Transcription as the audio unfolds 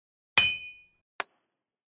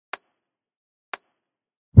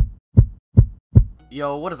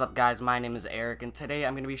Yo, what is up guys? My name is Eric and today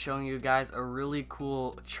I'm going to be showing you guys a really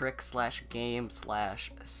cool trick slash game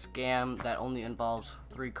slash scam that only involves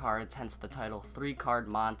 3 cards, hence the title 3-card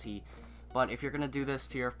Monte. But if you're going to do this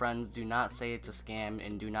to your friends, do not say it's a scam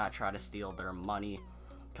and do not try to steal their money,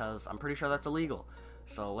 because I'm pretty sure that's illegal.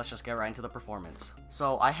 So let's just get right into the performance.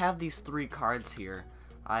 So I have these 3 cards here.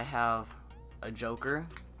 I have a Joker,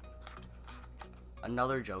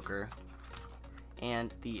 another Joker,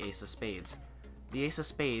 and the Ace of Spades. The Ace of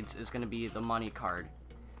Spades is going to be the money card.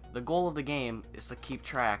 The goal of the game is to keep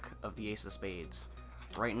track of the Ace of Spades.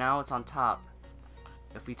 Right now it's on top.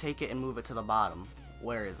 If we take it and move it to the bottom,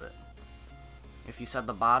 where is it? If you said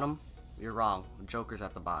the bottom, you're wrong. Joker's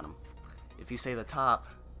at the bottom. If you say the top,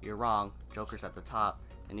 you're wrong. Joker's at the top.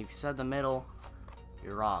 And if you said the middle,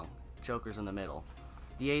 you're wrong. Joker's in the middle.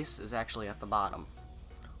 The Ace is actually at the bottom.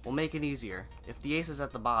 We'll make it easier. If the Ace is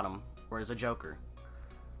at the bottom, where's the Joker?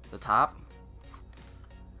 The top?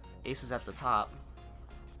 Ace is at the top.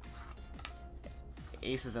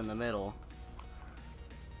 Ace is in the middle.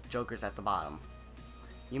 Joker's at the bottom.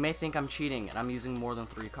 You may think I'm cheating and I'm using more than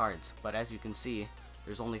 3 cards, but as you can see,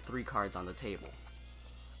 there's only 3 cards on the table.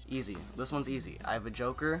 Easy. This one's easy. I have a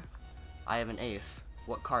Joker. I have an Ace.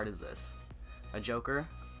 What card is this? A Joker?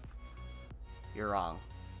 You're wrong.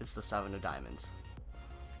 It's the 7 of Diamonds.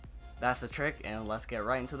 That's the trick, and let's get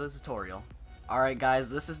right into the tutorial. Alright guys,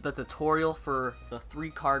 this is the tutorial for the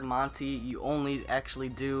 3-card Monte. You only actually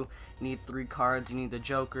do need 3 cards. You need the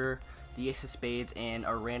Joker, the Ace of Spades, and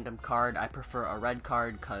a random card. I prefer a red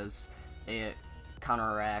card because it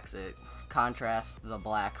counteracts, it contrasts the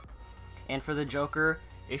black. And for the Joker,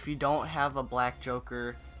 if you don't have a black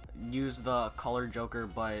Joker, use the colored Joker,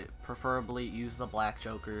 but preferably use the black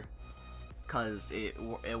Joker because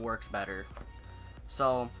it works better.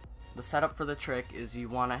 So the setup for the trick is you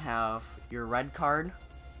want to have your red card,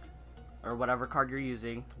 or whatever card you're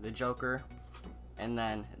using, the Joker, and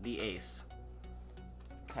then the Ace.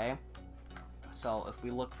 Okay? So if we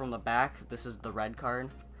look from the back, this is the red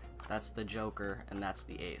card, that's the Joker, and that's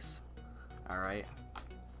the Ace. Alright?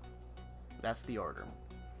 That's the order.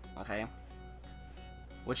 Okay?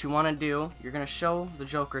 What you want to do, you're going to show the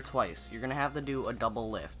Joker twice. You're going to have to do a double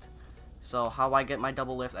lift. So how I get my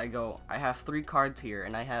double lift, I have 3 cards here,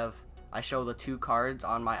 and I show the 2 cards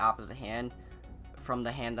on my opposite hand from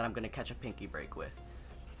the hand that I'm going to catch a pinky break with.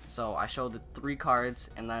 So I show the 3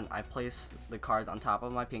 cards, and then I place the cards on top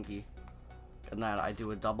of my pinky, and then I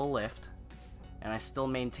do a double lift, and I still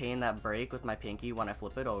maintain that break with my pinky when I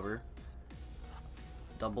flip it over.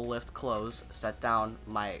 Double lift, close, set down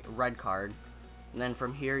my red card, and then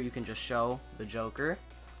from here you can just show the Joker,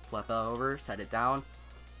 flip it over, set it down,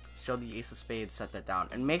 show the Ace of Spades, set that down,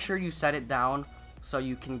 and make sure you set it down so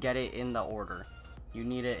you can get it in the order. You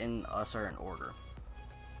need it in a certain order.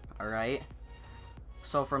 Alright?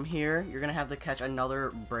 So from here, you're going to have to catch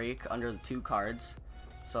another break under the 2 cards.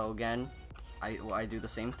 So again, I do the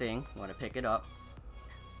same thing. When I pick it up,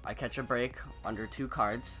 I catch a break under 2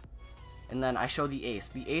 cards. And then I show the Ace.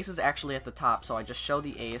 The Ace is actually at the top, so I just show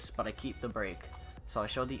the Ace, but I keep the break. So I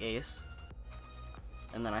show the Ace,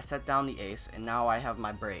 and then I set down the Ace, and now I have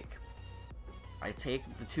my break. I take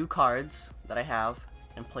the 2 cards that I have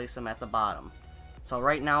and place them at the bottom. So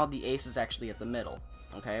right now the Ace is actually at the middle,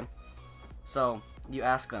 okay? So you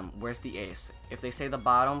ask them, where's the Ace? If they say the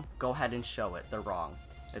bottom, go ahead and show it. They're wrong.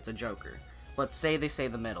 It's a Joker. But say they say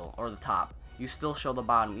the middle or the top, you still show the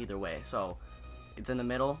bottom either way. So it's in the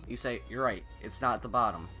middle, you say, you're right, it's not at the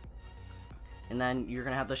bottom. And then you're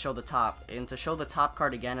going to have to show the top. And to show the top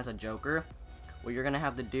card again as a Joker, what you're going to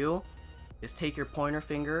have to do is take your pointer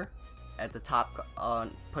finger at the top,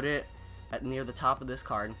 put it near the top of this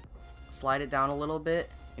card, slide it down a little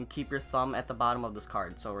bit, and keep your thumb at the bottom of this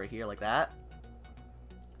card. So right here, like that.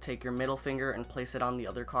 Take your middle finger and place it on the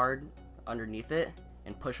other card underneath it,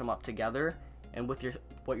 and push them up together. And with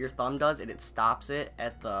what your thumb does, it stops it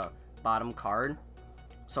at the bottom card.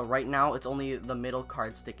 So right now, it's only the middle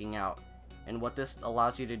card sticking out. And what this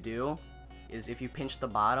allows you to do is if you pinch the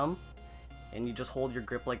bottom and you just hold your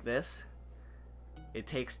grip like this, it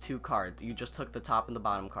takes 2 cards. You just took the top and the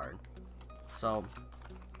bottom card. So,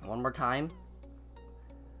 one more time.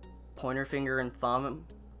 Pointer finger and thumb.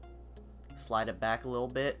 Slide it back a little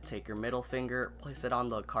bit. Take your middle finger, place it on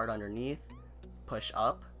the card underneath. Push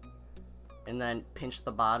up. And then pinch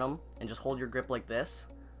the bottom and just hold your grip like this.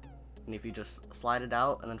 And if you just slide it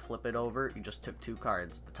out and then flip it over, you just took 2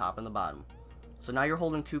 cards, the top and the bottom. So now you're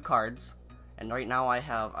holding 2 cards. And right now I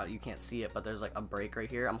have, you can't see it, but there's like a break right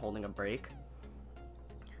here. I'm holding a break.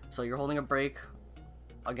 So you're holding a break,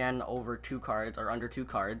 again, over 2 cards, or under 2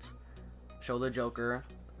 cards. Show the Joker,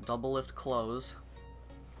 double lift, close,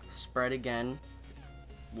 spread again,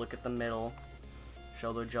 look at the middle,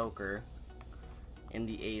 show the joker, and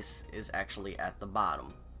the ace is actually at the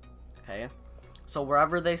bottom. Okay? So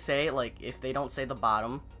wherever they say, like, if they don't say the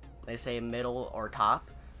bottom, they say middle or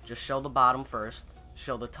top, just show the bottom first,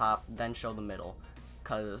 show the top, then show the middle,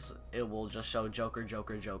 because it will just show joker,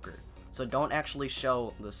 joker, joker. So don't actually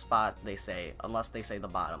show the spot they say, unless they say the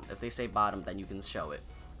bottom. If they say bottom, then you can show it.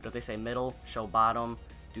 But if they say middle, show bottom,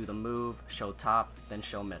 do the move, show top, then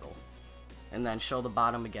show middle. And then show the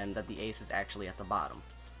bottom again, that the ace is actually at the bottom.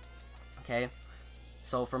 Okay?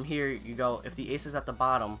 So from here, you go, if the ace is at the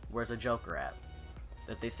bottom, where's the joker at?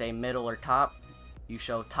 If they say middle or top, you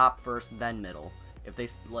show top first, then middle. If they,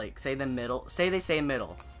 like, say they say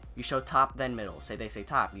middle, you show top, then middle. Say they say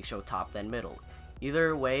top, you show top, then middle.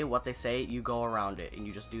 Either way, what they say, you go around it, and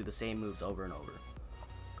you just do the same moves over and over.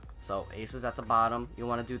 So, ace is at the bottom. You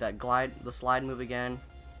want to do that the slide move again.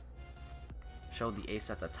 Show the ace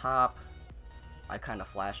at the top. I kind of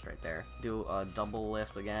flashed right there. Do a double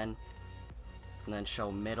lift again. And then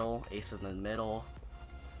show middle, ace in the middle.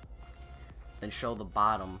 Then show the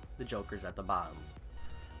bottom, the joker's at the bottom.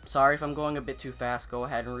 Sorry if I'm going a bit too fast, go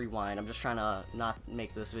ahead and rewind. I'm just trying to not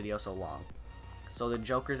make this video so long. So the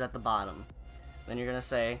joker's at the bottom. Then you're gonna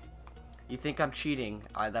say, you think I'm cheating,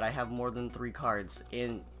 that I have more than 3 cards.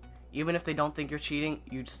 And even if they don't think you're cheating,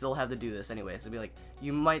 you still have to do this anyway. So be like,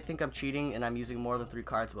 you might think I'm cheating and I'm using more than 3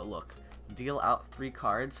 cards, but look, deal out 3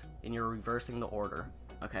 cards and you're reversing the order,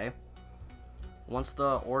 okay? Once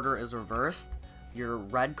the order is reversed, your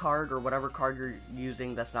red card or whatever card you're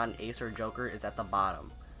using that's not an ace or a joker is at the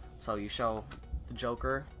bottom. So you show the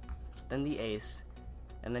joker, then the ace,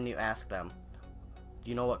 and then you ask them, do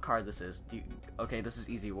you know what card this is? Okay, this is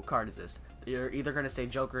easy. What card is this? You're either going to say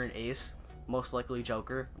joker and ace, most likely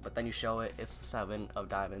joker, but then you show it's the 7 of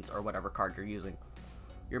diamonds or whatever card you're using.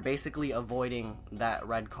 You're basically avoiding that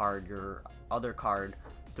red card, your other card,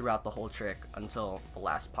 throughout the whole trick until the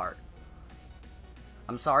last part.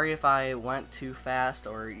 I'm sorry if I went too fast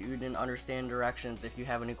or you didn't understand directions. If you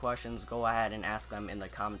have any questions, go ahead and ask them in the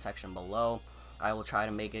comment section below. I will try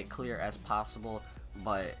to make it clear as possible,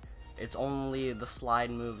 but it's only the slide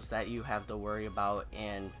moves that you have to worry about,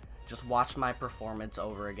 and just watch my performance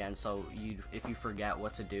over again, so if you forget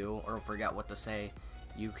what to do or forget what to say,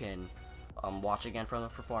 you can watch again from the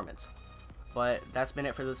performance. But that's been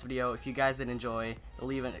it for this video. If you guys did enjoy,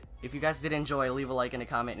 leave a like and a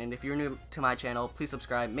comment, and if you're new to my channel, please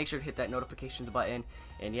subscribe. Make sure to hit that notifications button.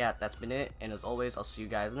 And yeah, that's been it, and as always, I'll see you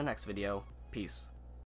guys in the next video. Peace.